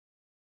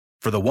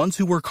For the ones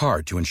who work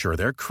hard to ensure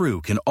their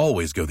crew can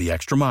always go the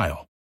extra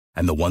mile,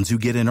 and the ones who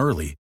get in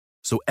early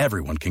so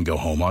everyone can go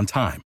home on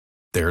time,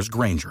 there's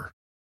Grainger,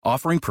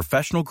 offering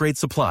professional-grade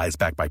supplies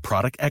backed by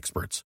product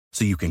experts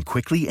so you can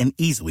quickly and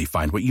easily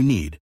find what you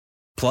need.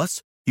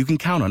 Plus, you can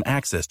count on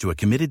access to a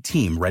committed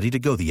team ready to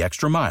go the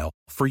extra mile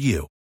for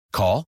you.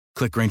 Call,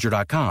 click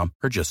Grainger.com,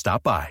 or just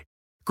stop by.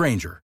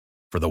 Grainger,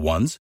 for the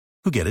ones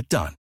who get it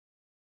done.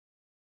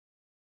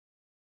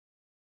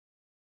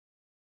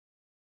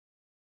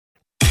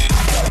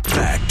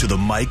 Back to the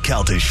Mike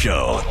Calta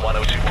Show on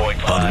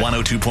 102.5. On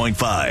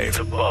 102.5.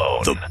 The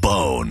Bone. The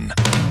Bone.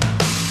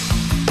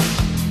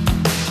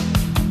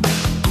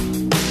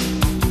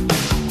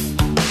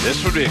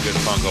 This would be a good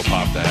Funko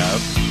Pop to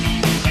have.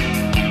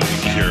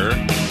 Sure.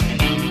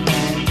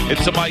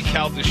 It's the Mike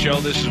Calta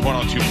Show. This is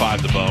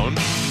 102.5 The Bone.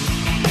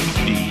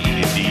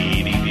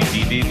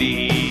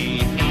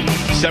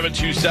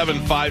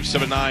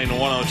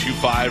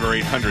 727-579-1025 or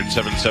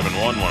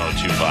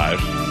 800-771-1025.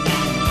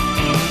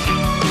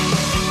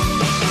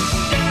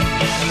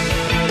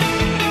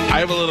 I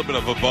have a little bit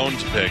of a bone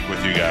to pick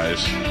with you guys.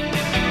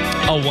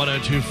 Oh,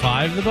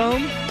 102.5 The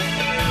Bone?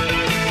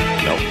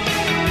 Nope.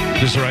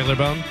 Just a regular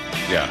bone?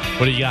 Yeah.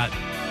 What do you got?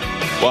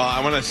 Well, I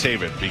want to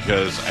save it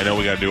because I know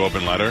we got to do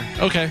open letter.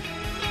 Okay.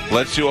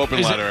 Let's do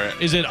open letter.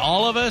 Is it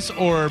all of us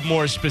or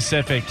more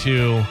specific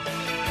to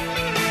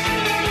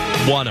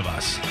one of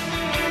us?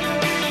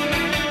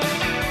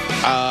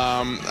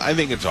 I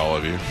think it's all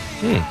of you.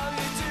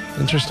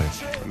 Interesting.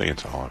 I think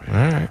it's all of you.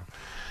 All right.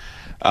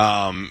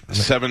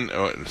 7.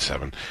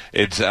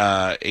 It's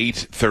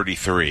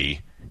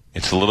 8:33.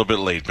 It's a little bit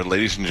late, but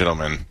ladies and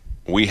gentlemen,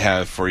 we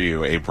have for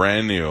you a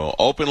brand new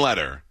open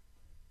letter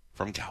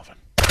from Calvin.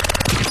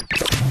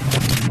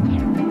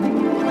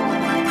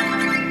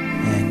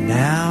 And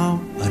now,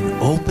 an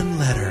open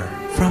letter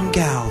from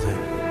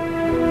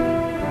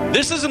Calvin.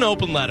 This is an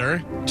open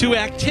letter to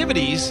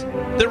activities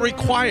that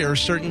require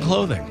certain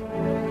clothing.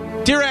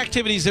 Dear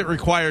activities that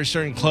require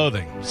certain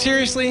clothing.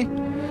 Seriously?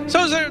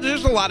 So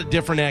there's a lot of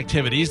different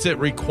activities that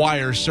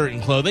require certain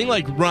clothing,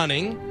 like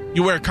running.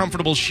 You wear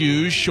comfortable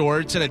shoes,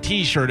 shorts, and a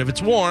t-shirt if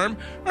it's warm,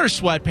 or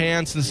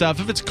sweatpants and stuff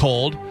if it's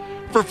cold.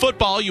 For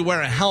football, you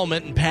wear a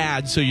helmet and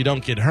pads so you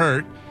don't get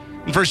hurt.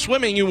 And for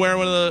swimming, you wear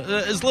one of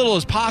as little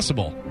as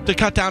possible to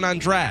cut down on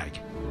drag.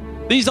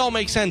 These all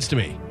make sense to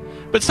me.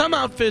 But some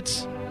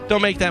outfits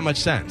don't make that much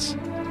sense.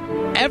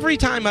 Every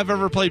time I've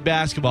ever played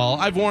basketball,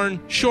 I've worn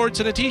shorts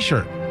and a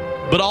t-shirt.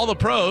 But all the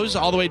pros,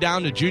 all the way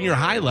down to junior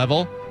high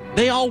level,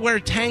 they all wear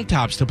tank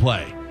tops to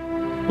play.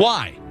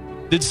 Why?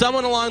 Did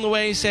someone along the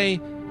way say,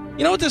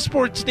 you know what this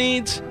sport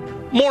needs?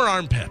 More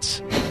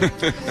armpits.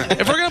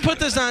 If we're going to put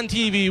this on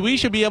TV, we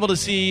should be able to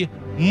see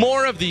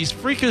more of these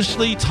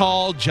freakishly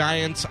tall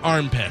giants'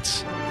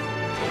 armpits.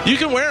 You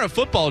can wear a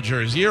football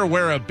jersey or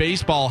wear a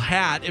baseball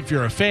hat if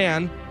you're a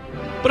fan,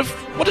 but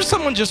what if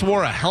someone just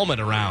wore a helmet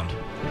around?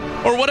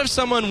 Or what if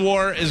someone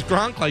wore, as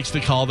Gronk likes to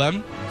call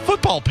them,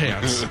 football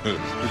pants?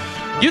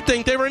 You'd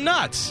think they were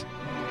nuts.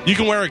 You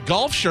can wear a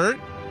golf shirt,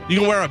 you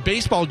can wear a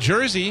baseball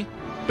jersey,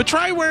 but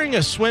try wearing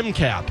a swim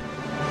cap.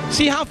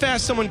 See how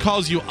fast someone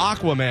calls you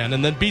Aquaman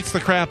and then beats the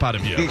crap out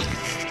of you.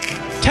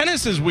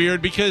 Tennis is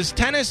weird because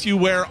tennis you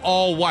wear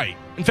all white.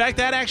 In fact,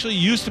 that actually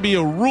used to be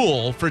a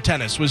rule for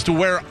tennis, was to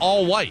wear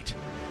all white,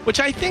 which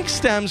I think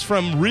stems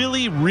from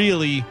really,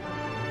 really,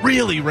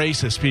 really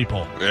racist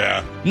people.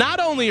 Yeah. Not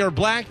only are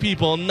black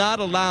people not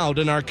allowed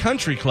in our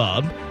country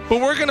club, but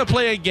we're going to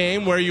play a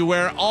game where you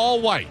wear all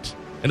white.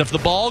 And if the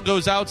ball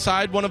goes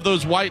outside one of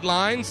those white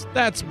lines,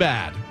 that's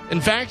bad. In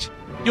fact,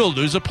 you'll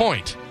lose a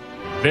point.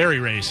 Very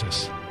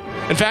racist.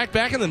 In fact,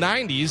 back in the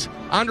 90s,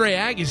 Andre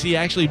Agassi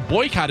actually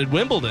boycotted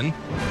Wimbledon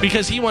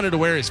because he wanted to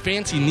wear his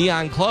fancy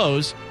neon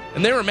clothes,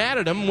 and they were mad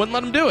at him and wouldn't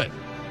let him do it.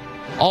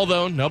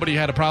 Although, nobody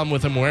had a problem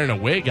with him wearing a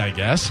wig, I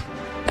guess.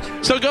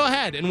 So go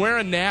ahead and wear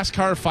a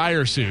NASCAR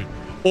fire suit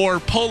or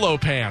polo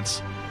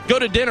pants. Go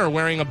to dinner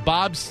wearing a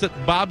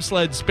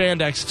bobsled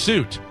spandex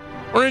suit.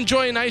 Or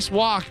enjoy a nice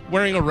walk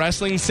wearing a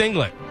wrestling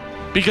singlet.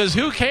 Because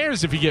who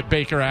cares if you get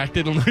Baker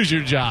acted and lose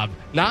your job?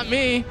 Not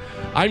me.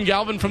 I'm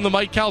Galvin from the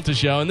Mike Calta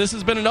Show, and this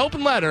has been an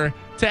open letter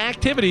to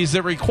activities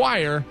that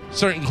require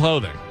certain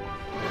clothing.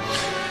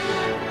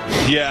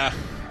 Yeah.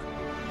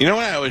 You know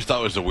what I always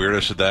thought was the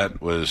weirdest of that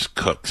was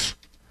cooks.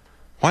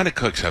 Why do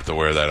cooks have to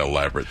wear that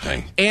elaborate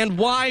thing? And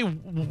why?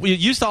 It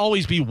used to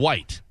always be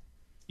white.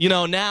 You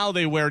know, now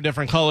they wear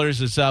different colors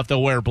and stuff.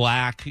 They'll wear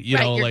black.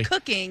 You're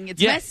cooking. It's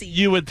messy.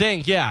 You would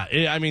think, yeah.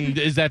 I mean,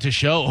 is that to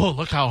show, oh,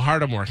 look how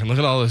hard I'm working. Look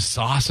at all this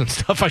sauce and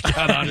stuff I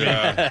got on me.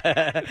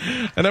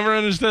 I never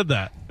understood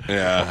that.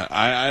 Yeah,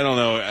 I don't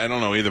know. I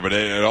don't know either, but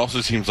it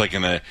also seems like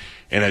in a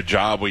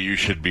job where you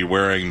should be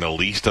wearing the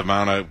least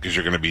amount of, because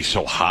you're going to be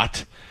so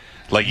hot.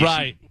 Like you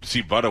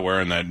see Butta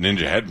wearing that ninja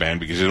headband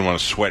because he didn't want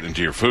to sweat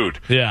into your food.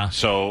 Yeah.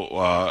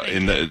 So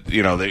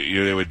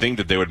they would think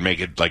that they would make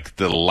it like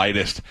the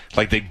lightest,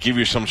 like they'd give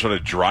you some sort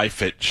of dry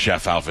fit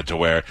chef outfit to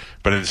wear,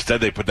 but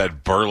instead they put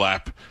that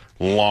burlap,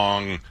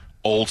 long,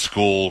 old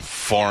school,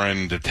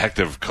 foreign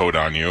detective coat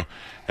on you,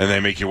 and they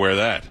make you wear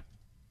that.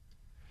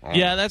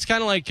 Yeah, that's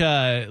kind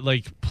of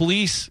like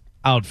police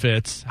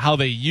outfits, how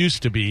they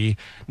used to be.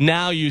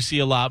 Now you see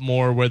a lot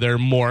more where they're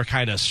more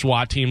kind of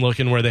SWAT team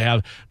looking, where they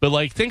have. But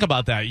like, think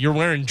about that. You're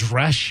wearing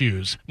dress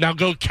shoes. Now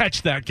go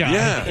catch that guy.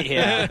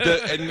 Yeah.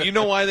 And you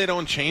know why they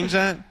don't change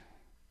that?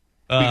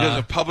 Because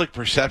of public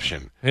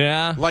perception.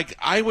 Yeah. Like,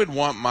 I would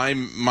want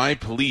my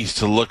police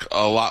to look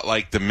a lot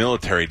like the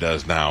military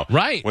does now.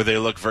 Right. Where they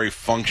look very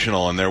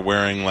functional and they're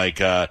wearing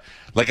like I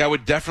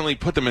would definitely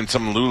put them in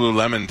some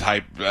Lululemon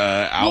type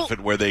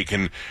outfit where they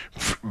can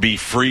be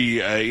free.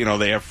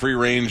 They have free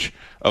range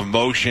of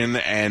motion,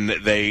 and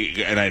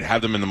I'd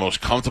have them in the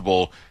most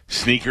comfortable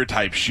sneaker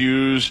type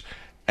shoes.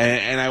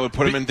 And I would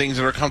put them in things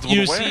that are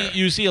comfortable to wear.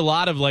 You see a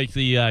lot of, like,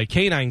 the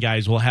K-9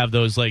 guys will have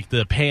those, like,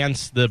 the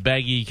pants, the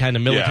baggy kind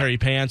of military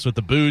pants with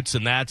the boots,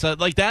 and that's,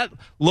 like, that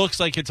looks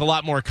like it's a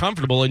lot more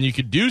comfortable, and you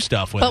could do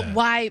stuff with it. But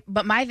why?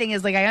 But my thing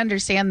is, like, I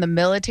understand the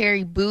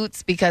military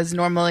boots because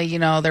normally,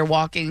 they're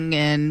walking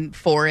in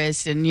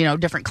forests and,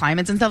 different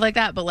climates and stuff like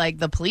that, but, like,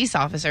 the police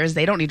officers,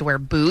 they don't need to wear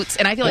boots,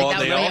 and I feel like that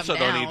would they also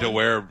don't need to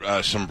wear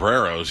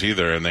sombreros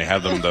either, and they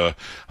have them, the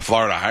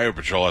Florida Highway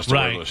Patrol has to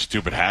wear those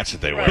stupid hats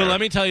that they wear. But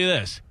let me tell you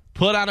this.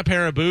 Put on a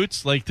pair of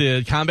boots, like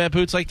the combat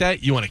boots like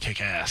that, you want to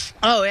kick ass.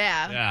 Oh,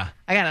 yeah. Yeah.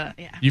 I gotta,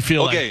 You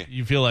feel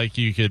like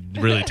you could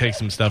really take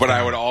some stuff. But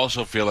I would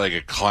also feel like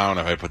a clown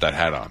if I put that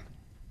hat on.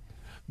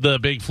 The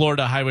big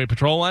Florida Highway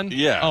Patrol one?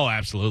 Yeah. Oh,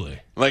 absolutely.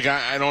 Like,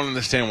 I don't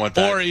understand what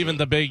that... Or even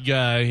the big,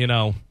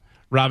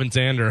 Robin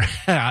Zander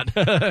hat.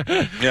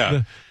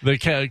 Yeah.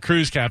 The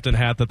cruise captain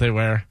hat that they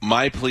wear.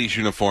 My police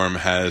uniform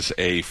has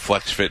a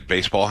flex fit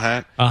baseball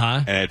hat,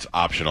 and it's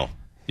optional.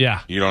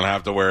 Yeah. You don't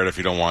have to wear it if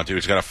you don't want to.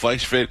 It's got a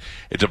flex fit.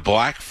 It's a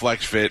black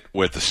flex fit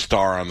with a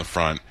star on the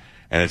front,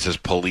 and it says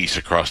police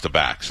across the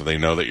back, so they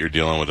know that you're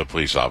dealing with a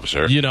police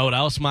officer. You know what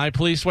else my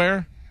police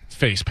wear?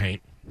 Face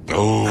paint.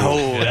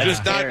 Oh,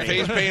 just not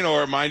face paint,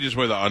 or mine just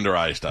wear the under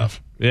eye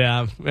stuff.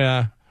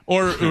 Yeah.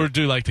 Or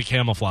do like the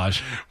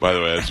camouflage. By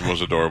the way, that's the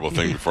most adorable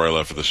thing. Before I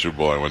left for the Super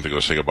Bowl, I went to go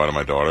say goodbye to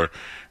my daughter,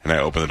 and I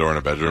opened the door in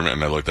her bedroom,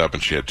 and I looked up,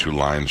 and she had 2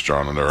 lines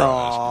drawn under her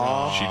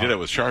eyes. She did it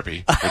with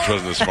Sharpie, which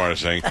wasn't the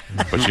smartest thing,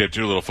 but she had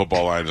 2 little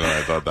football lines, and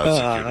I thought that's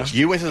the cutest.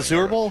 You went to the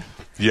Super Bowl?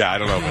 Yeah, I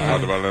don't know if I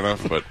talked about it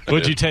enough, but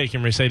What'd you take,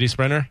 your Mercedes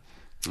Sprinter?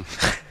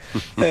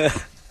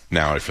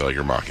 Now I feel like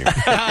you're mocking me.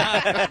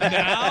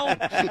 Now?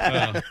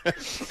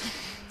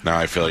 Now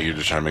I feel like you're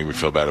just trying to make me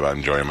feel bad about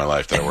enjoying my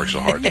life that I worked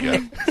so hard to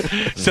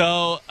get.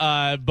 So,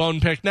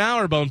 bone pick now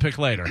or bone pick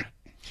later?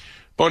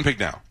 Bone pick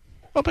now.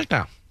 Bone pick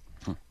now.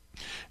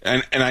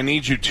 And I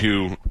need you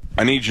to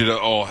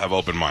all have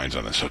open minds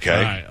on this, okay?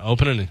 All right,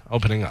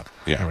 opening up.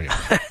 Yeah. There we go.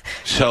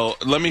 So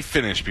let me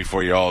finish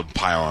before you all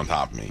pile on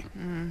top of me.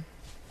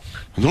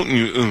 Don't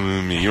you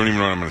me? You don't even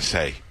know what I'm going to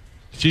say.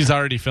 She's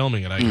already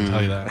filming it, I can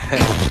tell you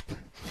that.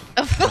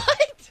 What?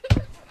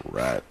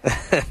 Rat.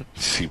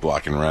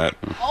 C-blocking rat.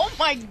 Oh,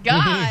 my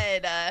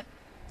God.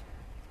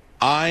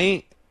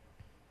 I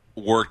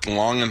worked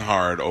long and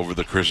hard over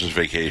the Christmas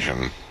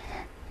vacation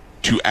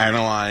to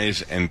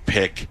analyze and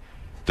pick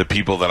the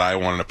people that I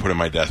wanted to put in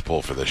my death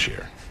pool for this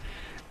year.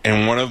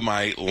 And one of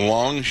my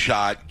long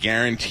shot,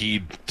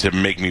 guaranteed to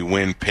make me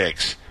win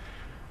picks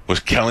was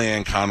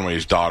Kellyanne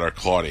Conway's daughter,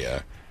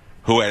 Claudia,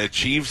 who had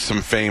achieved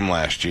some fame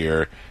last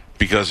year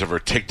because of her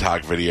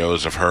TikTok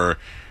videos of her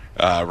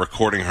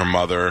recording her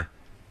mother,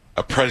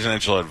 a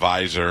presidential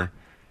advisor,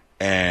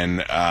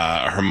 and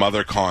her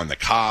mother calling the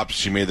cops.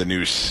 She made the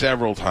news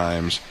several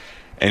times,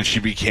 and she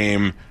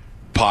became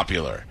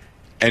popular.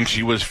 And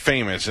she was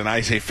famous, and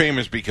I say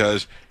famous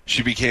because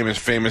she became as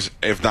famous,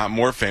 if not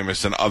more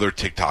famous, than other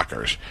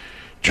TikTokers.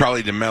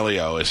 Charli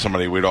D'Amelio is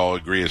somebody we'd all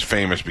agree is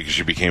famous because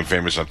she became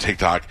famous on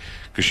TikTok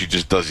because she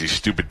just does these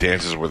stupid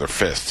dances with her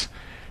fists.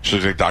 She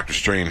looks like Dr.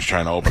 Strange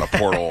trying to open a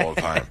portal all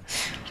the time.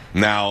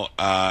 Now,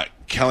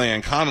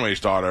 Kellyanne Conway's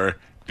daughter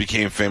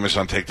became famous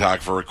on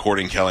TikTok for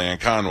recording Kellyanne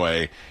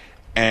Conway,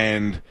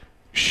 and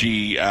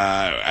she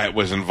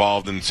was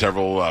involved in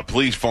several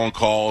police phone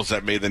calls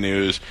that made the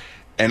news,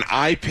 and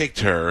I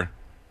picked her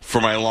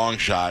for my long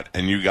shot,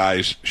 and you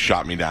guys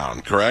shot me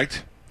down,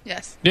 correct?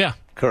 Yes. Yeah.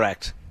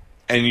 Correct.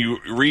 And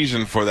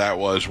reason for that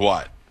was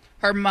what?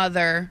 Her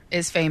mother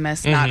is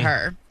famous, not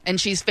her. And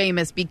she's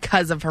famous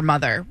because of her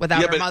mother.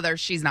 Without her mother,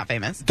 she's not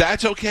famous.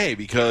 That's okay,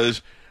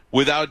 because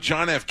without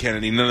John F.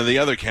 Kennedy, none of the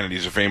other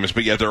Kennedys are famous,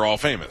 but yet they're all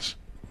famous.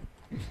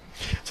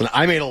 So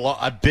I made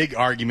a big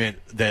argument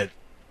that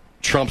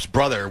Trump's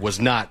brother was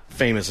not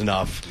famous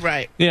enough.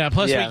 Right. Yeah,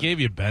 plus we gave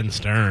you Ben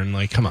Stern.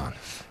 Like, come on.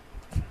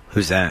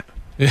 Who's that?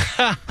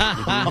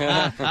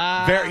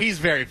 He's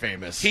very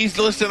famous. He's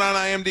listed on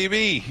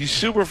IMDb. He's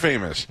super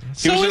famous.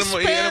 So is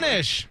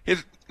Spanish.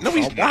 No,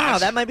 he's Oh, wow,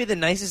 not. that might be the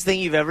nicest thing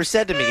you've ever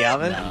said to me,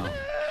 Galvin.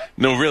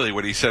 No, really,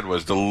 what he said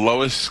was the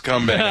lowest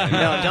scumbag.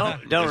 No,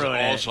 don't is ruin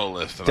it. Also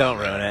listed. Don't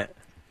on there. ruin it.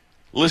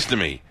 Listen to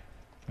me.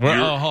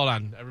 Oh, hold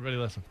on. Everybody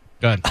listen.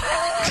 Go ahead.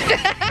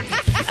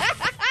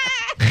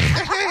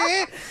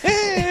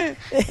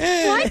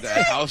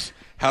 What?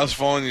 House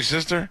phone your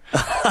sister?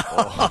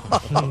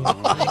 What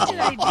did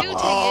I do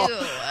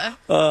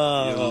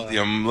to you?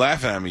 You're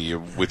laughing at me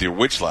with your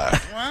witch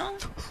laugh. Well,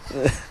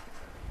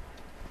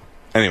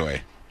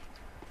 Anyway,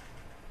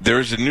 there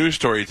is a news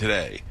story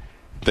today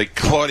that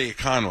Claudia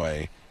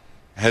Conway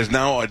has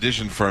now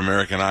auditioned for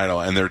American Idol,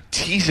 and they're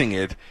teasing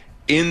it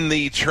in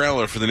the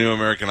trailer for the new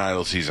American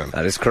Idol season.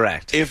 That is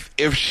correct.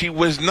 If she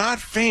was not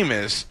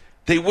famous,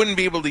 they wouldn't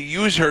be able to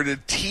use her to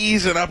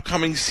tease an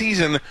upcoming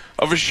season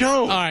of a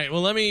show. All right,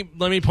 well, let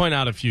me point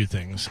out a few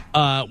things.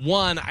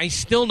 One, I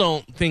still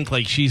don't think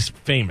like she's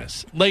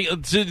famous. Like,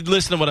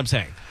 listen to what I'm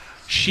saying.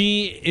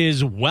 She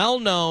is well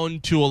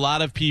known to a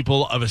lot of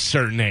people of a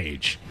certain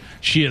age.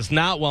 She is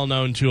not well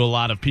known to a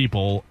lot of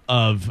people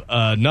of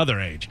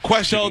another age.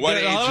 Question, So what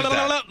age is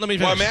that? Let me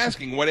finish. Well, I'm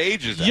asking, what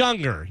age is that?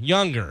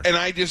 Younger. And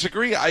I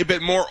disagree. I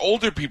bet more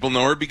older people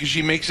know her because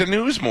she makes the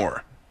news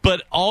more.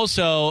 But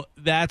also,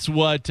 that's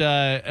what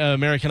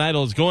American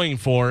Idol is going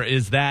for,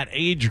 is that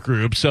age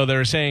group. So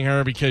they're saying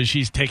her because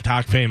she's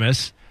TikTok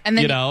famous, and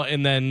then,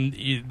 and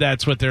then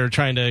that's what they're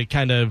trying to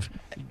kind of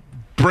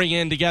bring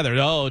in together.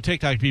 Oh,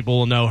 TikTok people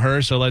will know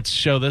her, so let's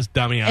show this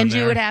dummy out and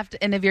there. You would have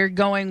to, and if you're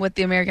going with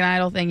the American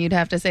Idol thing, you'd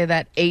have to say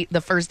that the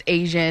first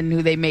Asian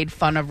who they made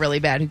fun of really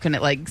bad, who couldn't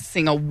like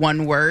sing a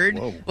one word,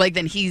 like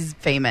then he's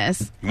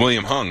famous.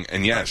 William Hung,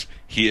 and yes,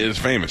 he is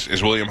famous.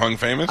 Is William Hung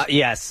famous?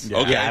 Yes.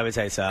 Okay. Yeah, I would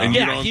say so. And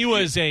he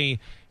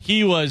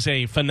was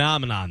a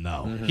phenomenon,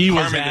 though. Mm-hmm. He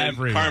was Carmen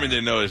everywhere. Carmen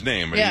didn't know his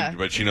name,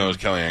 but she knows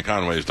Kellyanne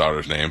Conway's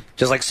daughter's name.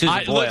 Just like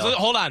Susan Boyle.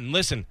 Hold on,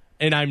 listen.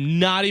 And I'm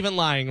not even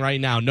lying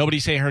right now. Nobody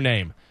say her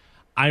name.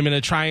 I'm going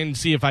to try and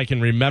see if I can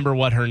remember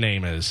what her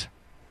name is.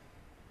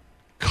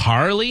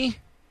 Carly?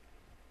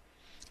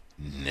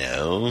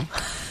 No.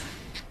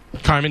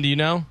 Carmen, do you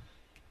know?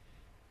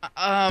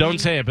 Don't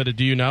say it, but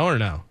do you know or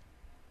no?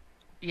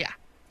 Yeah.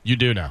 You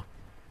do know.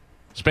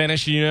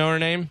 Spanish, do you know her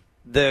name?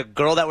 The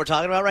girl that we're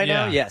talking about right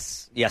now? Yeah.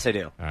 Yes, I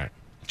do. All right.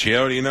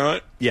 Gio, do you know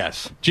it?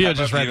 Yes. Gio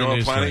just read you the know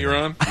news what planet story.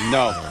 you're on?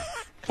 No.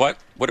 What?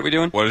 What are we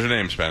doing? What is her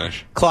name,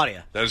 Spanish?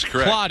 Claudia. That is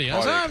correct. Claudia. I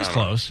was Conway.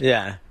 close.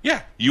 Yeah.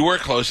 Yeah, you were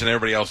close, and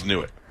everybody else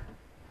knew it.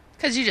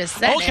 Because you just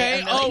said Okay.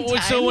 it a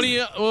million So what do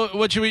times.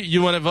 what should we?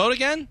 You want to vote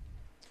again?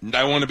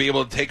 I want to be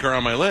able to take her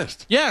on my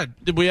list. Yeah.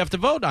 We have to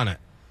vote on it.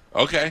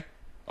 Okay.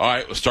 All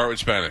right, we'll start with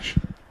Spanish.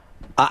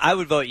 I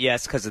would vote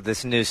yes because of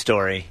this news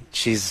story.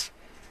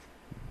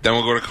 Then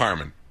we'll go to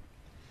Carmen.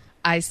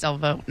 I still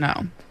vote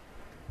no.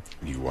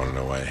 You want to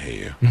know why I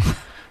hate you.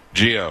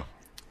 Gio.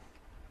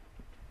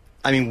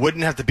 I mean,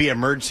 wouldn't have to be an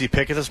emergency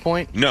pick at this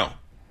point? No.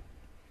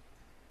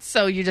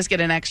 So you just get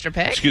an extra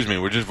pick? Excuse me,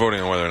 we're just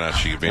voting on whether or not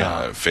she could be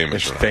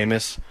famous or not.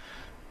 Famous?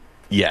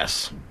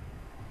 Yes.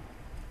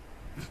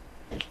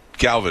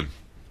 Galvin.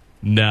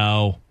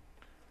 No.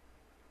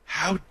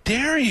 How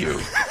dare you?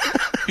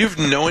 You have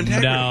no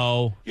integrity.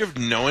 No. You have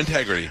no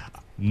integrity.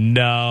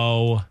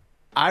 No.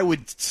 I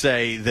would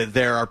say that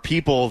there are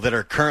people that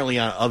are currently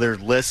on other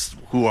lists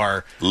who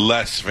are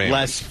Less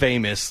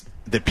famous.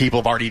 that people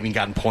have already even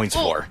gotten points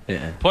for.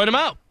 Yeah. Point them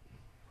out.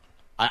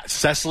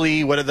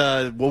 Cecily, what are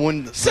the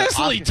woman?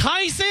 Cecily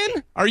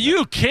Tyson? Are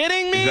you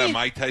kidding me? Is that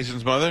Mike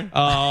Tyson's mother?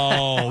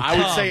 Oh,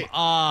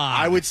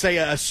 I would say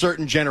a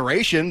certain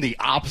generation, the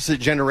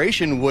opposite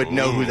generation, would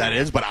know who that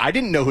is, but I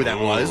didn't know who that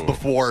was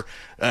before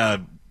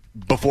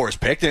it's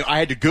picked. And I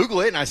had to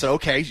Google it, and I said,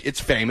 okay, it's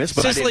famous,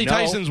 but Cecily I didn't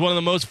know. Tyson's one of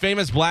the most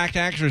famous black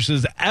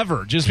actresses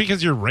ever. Just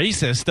because you're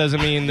racist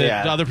doesn't mean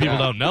that other people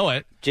don't know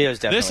it. Gio's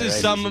definitely This is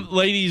racist. some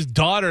lady's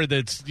daughter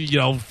that's,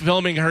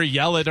 filming her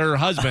yell at her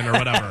husband or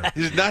whatever.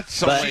 This is not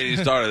some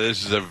lady's daughter.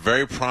 This is a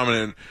very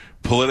prominent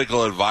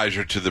political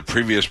advisor to the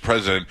previous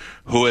president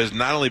who has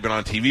not only been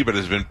on TV but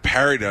has been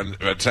parodied on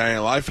Saturday Night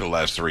Live for the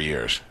last 3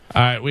 years.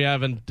 All right, we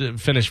haven't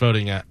finished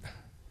voting yet.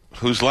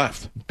 Who's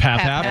left?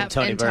 Pap. And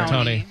Tony Bird.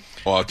 Tony.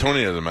 Well,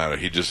 Tony doesn't matter.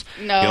 He just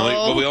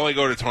No. we only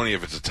go to Tony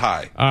if it's a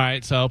tie. All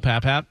right, so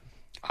Pap.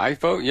 I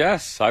vote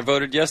yes. I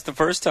voted yes the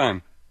first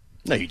time.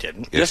 No, you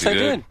didn't. Yes, you I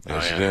did.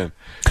 Yes, you did.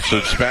 So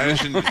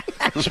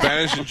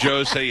Spanish and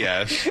Joe say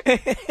yes.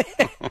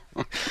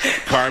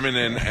 Carmen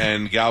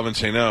and Galvin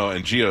say no,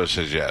 and Gio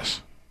says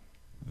yes.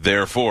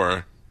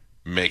 Therefore,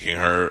 making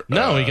her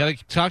No, we got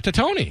to talk to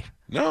Tony.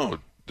 No,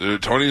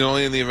 Tony's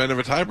only in the event of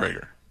a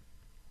tiebreaker.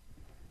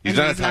 He's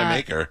not a tie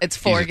maker. It's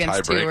 4 He's a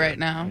against 2 tiebreaker. right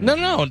now.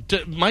 No.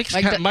 Mike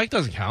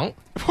doesn't count.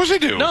 Of course I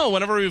do. No,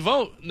 whenever we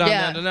vote. No.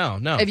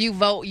 If you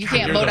vote, you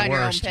can't You're vote the on your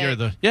own worst.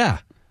 pick.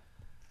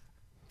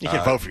 You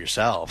can vote for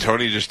yourself.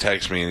 Tony just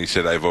texted me and he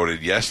said I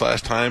voted yes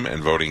last time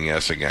and voting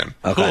yes again.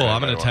 Cool.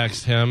 I'm going to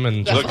text him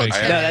and That's just make okay.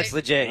 sure. No, that's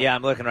legit. Yeah,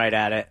 I'm looking right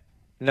at it.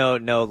 No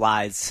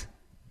lies.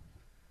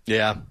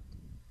 Yeah.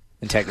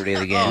 Integrity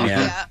of the game,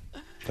 yeah.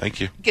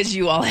 Thank you. Because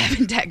you all have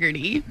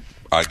integrity.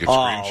 I could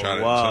screenshot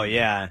it. Whoa,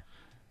 yeah.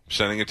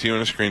 Sending it to you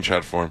in a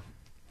screenshot form.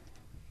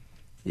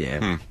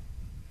 Yeah.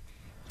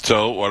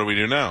 So, what do we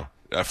do now?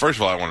 First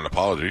of all, I want an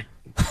apology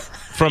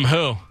From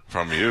who?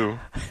 from you.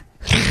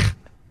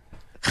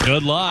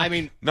 Good luck. I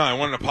mean, No, I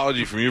want an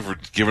apology from you for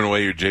giving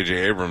away your J.J.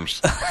 Abrams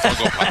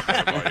Funko Pop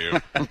that I bought you.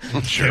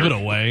 give it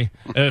away.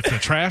 If the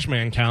trash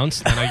man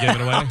counts, then I give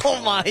it away.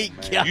 Oh, my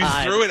God. You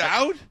threw it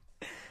out?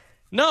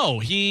 No,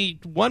 he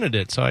wanted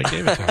it, so I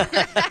gave it to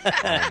him.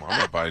 I'm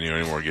not buying you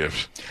any more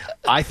gifts.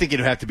 I think it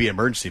would have to be an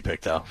emergency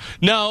pick, though.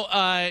 No,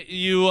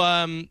 who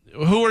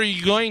are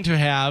you going to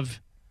have?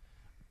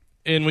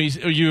 And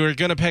you were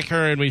going to pick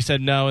her, and we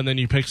said no, and then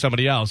you picked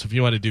somebody else. If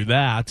you want to do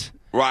that,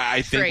 Right.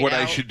 I think what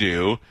I should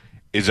do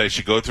is I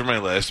should go through my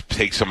list,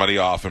 take somebody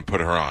off, and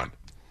put her on.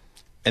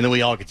 And then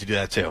we all get to do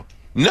that, too.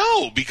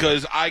 No,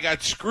 because I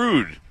got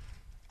screwed.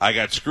 I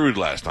got screwed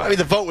last night. I mean,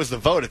 the vote was the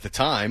vote at the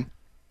time.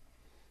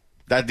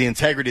 That the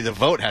integrity of the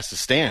vote has to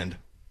stand.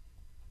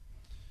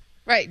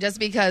 Right, just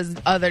because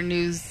other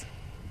news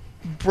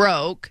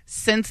broke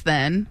since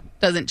then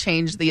doesn't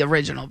change the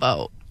original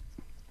vote.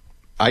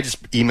 I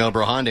just emailed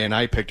Brohanda and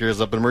I picked her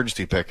as up an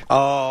emergency pick.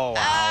 Oh,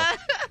 wow.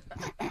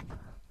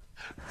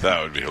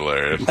 That would be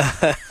hilarious.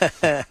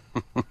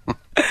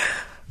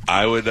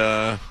 I would,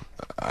 I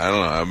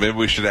don't know. Maybe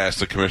we should ask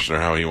the commissioner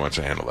how he wants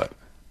to handle that.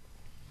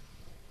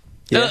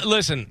 Yeah.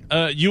 Listen,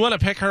 you want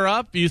to pick her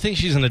up? You think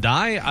she's going to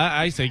die?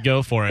 I say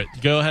go for it.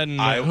 Go ahead and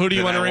who do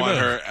you want to remove? I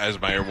want her as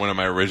one of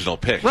my original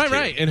picks.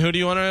 Right. And who do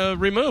you want to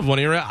remove?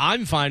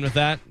 I'm fine with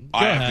that.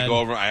 I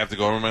have to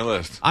go over my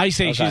list. I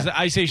say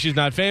she's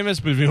not famous,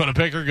 but if you want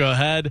to pick her, go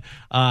ahead.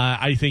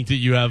 I think that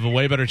you have a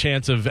way better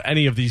chance of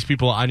any of these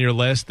people on your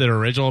list that are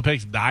original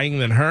picks dying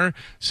than her.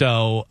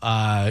 So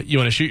you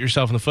want to shoot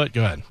yourself in the foot?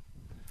 Go ahead.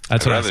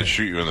 I'd rather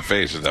shoot you in the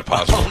face. Is that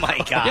possible? Oh, my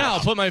God. Yeah, I'll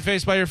put my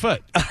face by your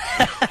foot.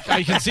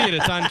 I can see it.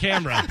 It's on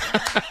camera.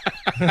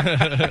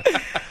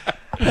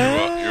 You're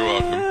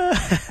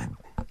welcome.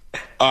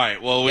 All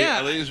right. Well,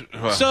 at least.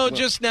 So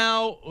just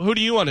now, who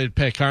do you want to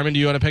pick, Carmen? Do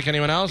you want to pick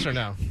anyone else or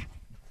no?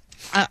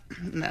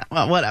 No,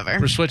 well, whatever.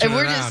 We're switching If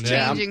we're around. just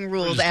changing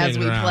rules as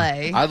we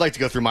play. I'd like to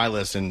go through my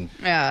list and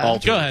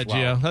alter Go it ahead, as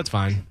well. Gio. That's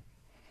fine.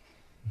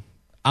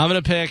 I'm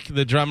going to pick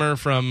the drummer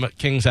from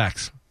King's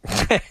X.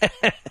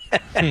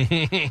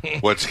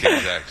 What's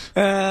King's X?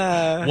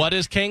 What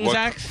is King's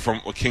X?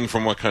 King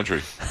from what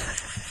country?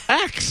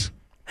 X.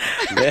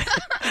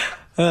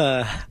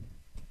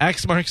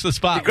 X marks the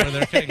spot where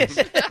they're kings.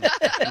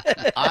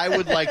 I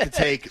would like to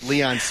take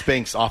Leon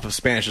Spinks off of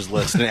Spanish's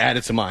list and add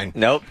it to mine.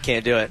 Nope,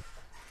 can't do it.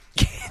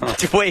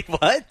 Wait,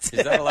 what?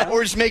 Is that allowed?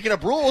 We're just making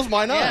up rules.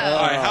 Why not? Yeah.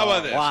 All right. How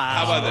about this? Wow.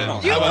 How about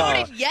this? You How about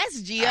voted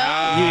yes,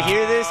 Gio. You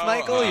hear this,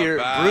 Michael? You're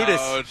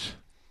Brutus.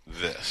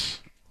 This.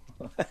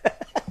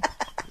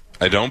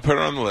 I don't put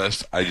it on the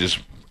list. I just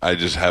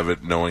have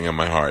it knowing in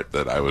my heart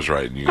that I was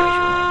right and you guys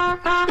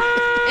were wrong.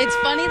 It's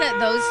funny that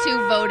those two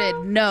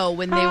voted no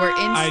when they were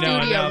in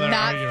studio,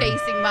 not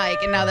facing Mike,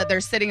 and now that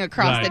they're sitting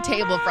across the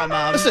table from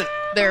him,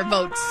 their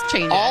votes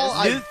change.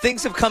 New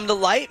things have come to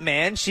light,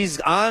 man. She's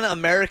on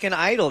American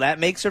Idol. That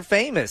makes her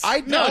famous. No,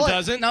 it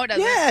doesn't. No, it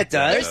doesn't. Yeah, it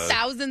does. There's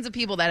thousands of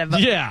people that have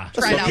People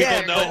tried out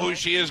there. know who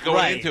she is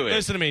going into it.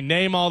 Listen to me.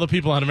 Name all the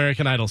people on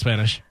American Idol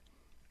Spanish.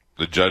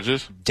 The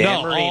judges? Dan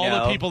no, Marino.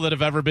 all the people that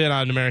have ever been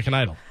on American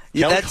Idol.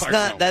 Yeah,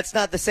 that's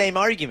not the same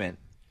argument.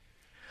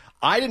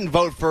 I didn't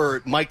vote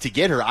for Mike to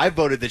get her. I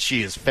voted that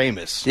she is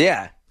famous.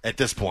 Yeah. At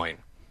this point.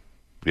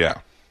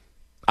 Yeah.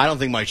 I don't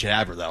think Mike should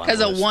have her, though.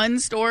 Because of one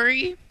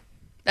story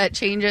that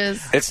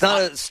changes. It's not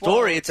a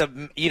story. It's a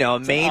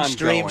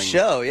mainstream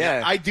show.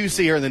 Yeah. I do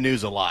see her in the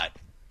news a lot.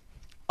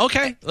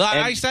 Okay.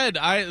 I said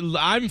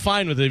I'm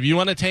fine with it. If you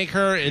want to take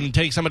her and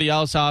take somebody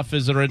else off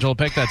as an original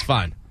pick, that's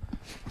fine.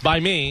 By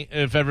me,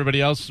 if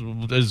everybody else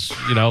is,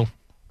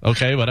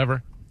 okay,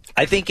 whatever.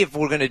 I think if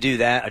we're going to do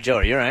that, Joe,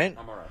 are you all right?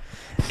 I'm all right.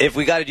 If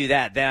we got to do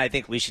that, then I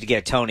think we should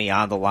get Tony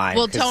on the line.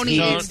 Well, Tony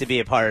needs to be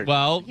a part.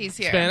 Well, he's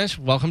here. Spanish,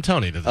 welcome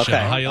Tony to the show.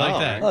 How you like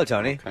that? Hello,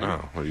 Tony. Okay.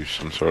 Oh, well, you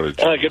some sort of.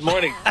 Good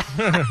morning.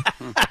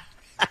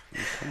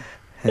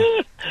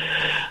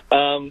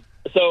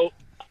 So,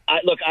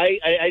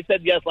 I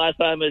said yes last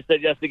time. I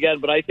said yes again,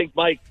 but I think,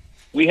 Mike,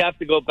 we have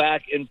to go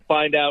back and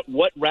find out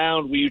what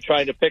round were you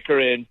trying to pick her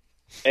in,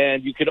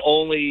 and you can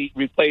only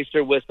replace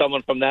her with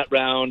someone from that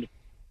round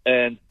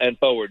and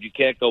forward. You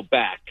can't go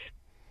back.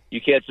 You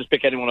can't just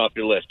pick anyone off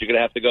your list. You're going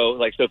to have to go,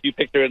 so if you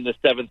picked her in the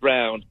 7th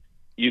round,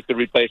 you could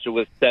replace her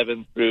with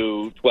 7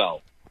 through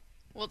 12.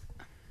 Well,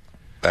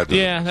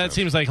 that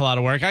seems like a lot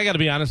of work. I got to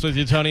be honest with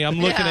you, Tony. I'm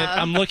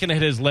looking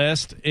at his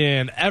list,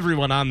 and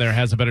everyone on there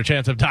has a better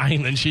chance of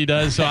dying than she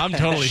does. So I'm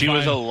totally. She fine.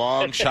 was a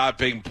long shot,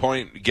 big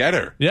point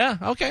getter. Yeah.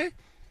 Okay.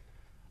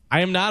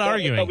 I am not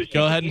arguing.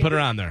 Go ahead and put her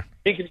on there.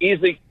 She can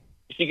easily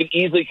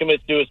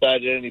commit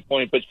suicide at any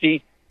point, but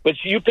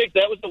you picked,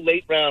 that was a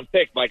late round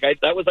pick, Mike.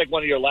 That was like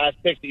one of your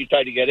last picks that you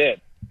tried to get in.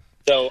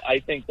 So I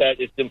think that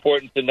it's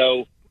important to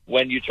know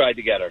when you tried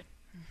to get her.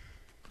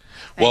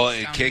 Well,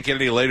 it can't get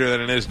any later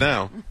than it is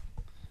now.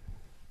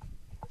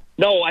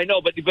 No, I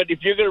know, but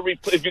if you're going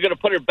to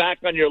put her back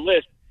on your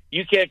list,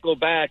 you can't go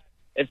back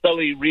and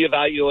suddenly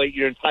reevaluate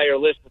your entire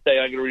list and say,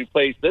 I'm going to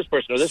replace this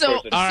person or this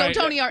person. So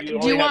Tony,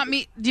 do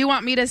you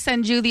want me to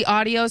send you the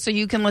audio so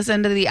you can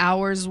listen to the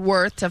hour's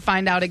worth to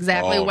find out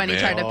exactly when he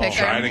tried to pick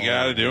her? Trying to get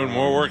out of doing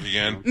more work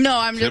again. No,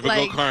 I'm just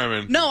Typical like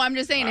Carmen. No, I'm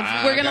just saying if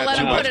we're going to let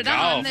him put it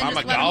on, then I'm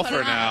just a let him put golfer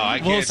it now. on. I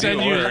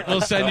can't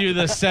We'll send you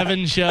the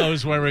 7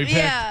 shows where we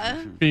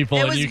pick people,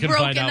 it and was you can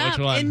broken find out which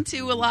up one.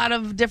 into a lot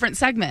of different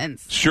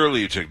segments. Surely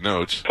you took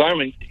notes.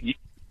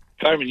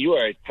 Carmen, you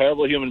are a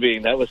terrible human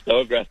being. That was so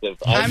aggressive.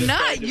 I'm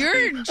not.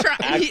 You're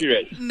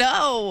accurate.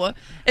 No.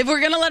 If we're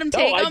going to let him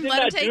take them,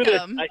 let him take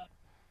them.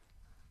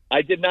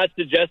 I did not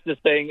suggest this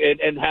thing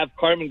and have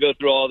Carmen go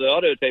through all the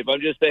audio tape. I'm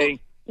just saying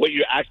what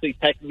you're actually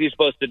technically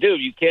supposed to do.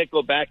 You can't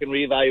go back and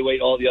reevaluate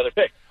all the other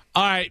picks.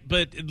 All right,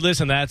 but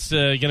listen, that's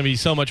going to be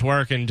so much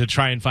work and to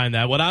try and find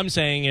that. What I'm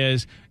saying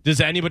is, does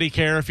anybody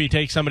care if he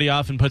takes somebody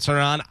off and puts her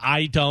on?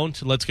 I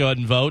don't. Let's go ahead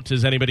and vote.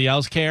 Does anybody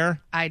else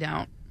care? I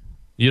don't.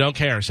 You don't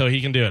care, so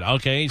he can do it.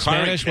 Okay,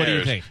 Spanish, what do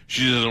you think?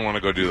 She doesn't want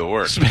to go do the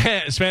work.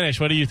 Spanish,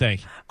 what do you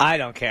think? I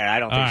don't care. I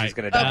don't think she's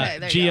going to do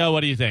it. Gio,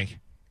 what do you think?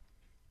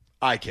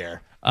 I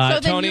care.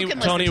 Tony,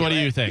 what do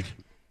you think?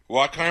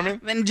 What,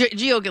 Carmen? Then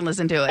Gio can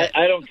listen to it.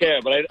 I don't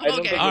care, but I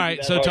don't think all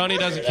right, so Tony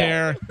doesn't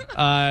care.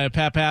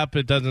 Pap,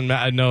 it doesn't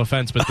matter. No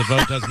offense, but the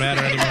vote doesn't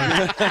matter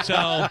anymore.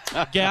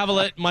 So gavel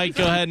it. Mike,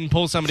 go ahead and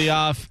pull somebody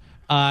off.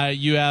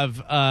 You have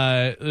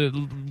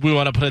we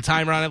want to put a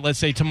timer on it. Let's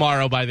say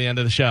tomorrow by the end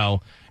of the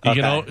show. You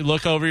can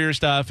look over your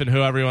stuff and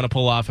whoever you want to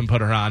pull off and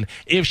put her on.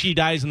 If she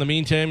dies in the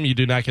meantime, you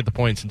do not get the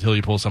points until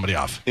you pull somebody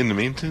off. In the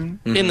meantime?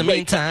 Mm-hmm. In the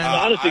meantime.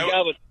 Honestly,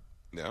 Galvin.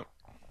 No.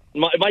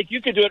 Mike,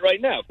 you could do it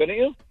right now, couldn't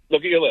you?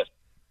 Look at your list.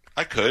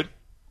 I could.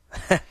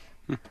 All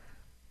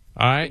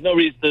right.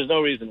 There's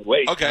no reason to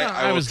wait. Okay.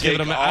 I was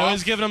giving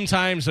him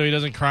time so he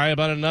doesn't cry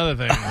about another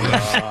thing.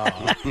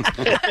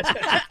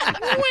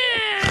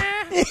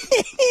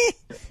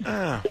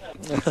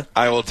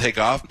 I will take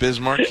off Biz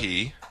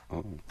Marquis.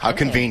 How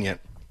convenient.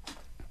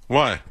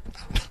 Why?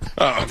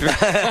 I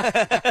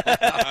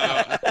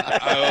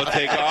will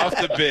take off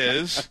the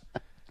Biz,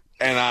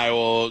 and I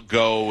will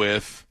go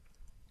with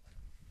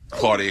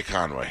Claudia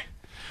Conway.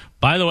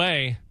 By the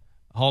way,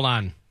 hold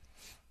on.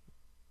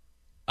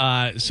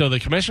 So the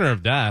Commissioner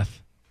of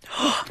Death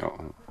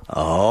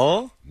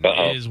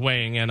is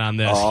weighing in on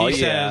this. He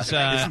says...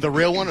 is it the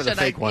real one or the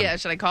fake one? Yeah,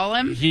 should I call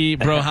him?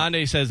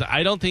 Brohande says,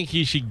 I don't think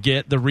he should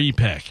get the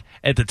repick.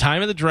 At the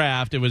time of the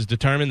draft, it was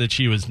determined that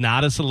she was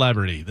not a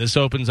celebrity. This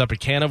opens up a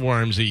can of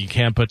worms that you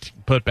can't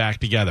put back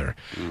together.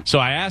 So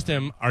I asked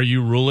him, are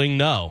you ruling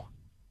no?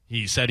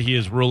 He said he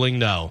is ruling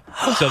no.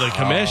 So the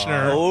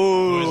commissioner,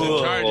 who is in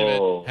charge of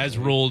it, has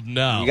ruled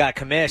no. You got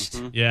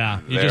commissioned. Yeah,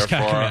 you just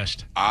got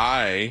commissioned.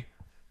 I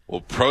will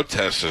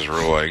protest his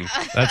ruling.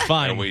 That's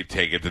fine. And we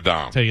take it to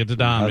Dom. Take it to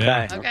Dom,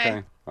 yeah.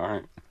 Okay. All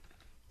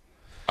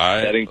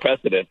right. Setting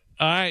precedent.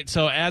 All right,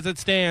 so as it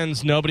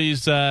stands,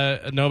 nobody's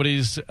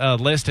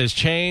list has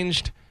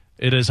changed.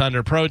 It is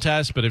under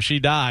protest, but if she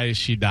dies,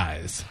 she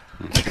dies.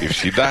 If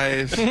she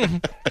dies,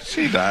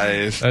 she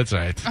dies. That's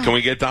right. Can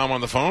we get Dom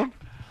on the phone?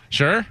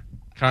 Sure.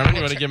 Carmen,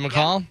 you want to give him a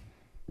call?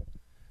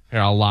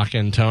 Here, I'll lock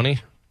in Tony.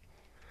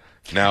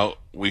 Now,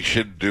 we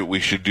should do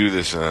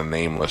this in a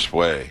nameless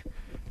way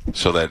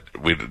so that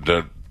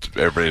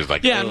everybody's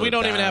like, yeah, and we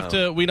don't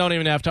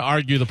even have to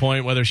argue the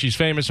point whether she's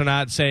famous or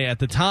not. Say at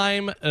the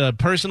time a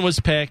person was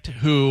picked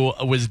who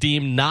was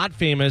deemed not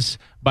famous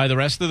by the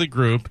rest of the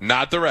group.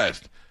 Not the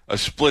rest. A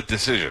split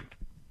decision.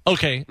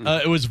 Okay,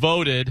 it was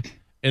voted,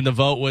 and the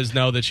vote was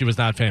no, that she was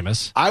not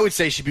famous. I would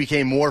say she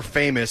became more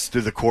famous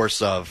through the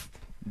course of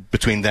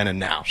between then and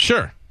now.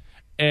 Sure,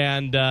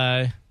 and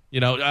I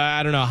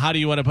don't know. How do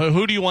you want to put?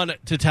 Who do you want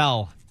to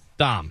tell?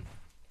 Dom.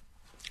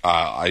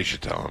 I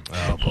should tell him.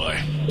 Oh boy.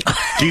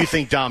 Do you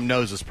think Dom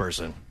knows this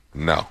person?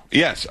 No.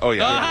 Yes. Oh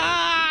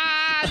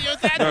yeah. You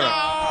said no.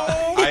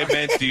 I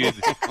meant do you?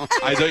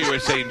 I thought you were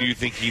saying, do you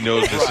think he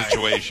knows the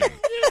situation?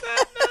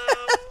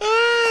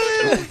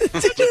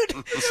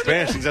 Dude,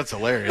 Spanish thinks that's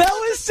hilarious. That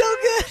was so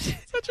good.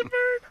 Such a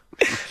bird.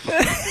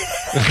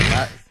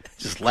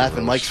 Just laugh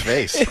in Mike's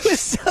face. It was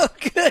so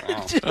good.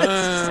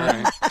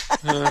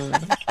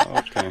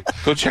 Okay.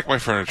 Go check my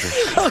furniture.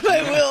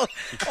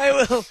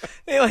 I will.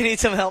 Maybe I need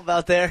some help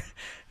out there.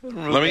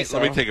 Let me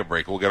take a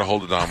break. We'll get a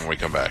hold of Dom when we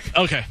come back.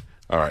 Okay.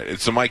 All right.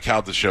 It's the Mike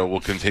Calta Show.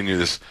 We'll continue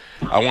this.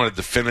 I want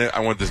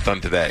this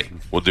done today.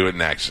 We'll do it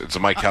next. It's the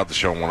Mike Calta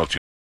Show on 102.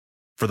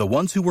 For the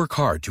ones who work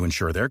hard to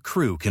ensure their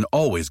crew can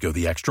always go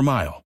the extra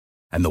mile,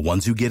 and the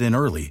ones who get in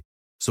early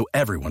so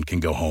everyone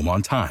can go home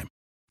on time,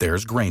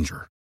 there's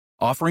Grainger,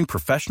 offering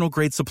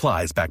professional-grade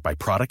supplies backed by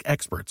product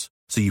experts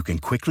so you can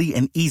quickly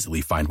and easily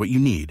find what you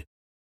need.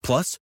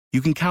 Plus, you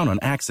can count on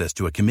access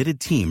to a committed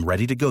team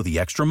ready to go the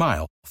extra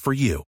mile for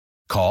you.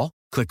 Call,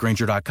 click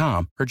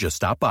Grainger.com, or just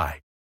stop by.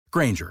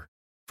 Grainger,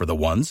 for the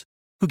ones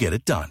who get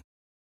it done.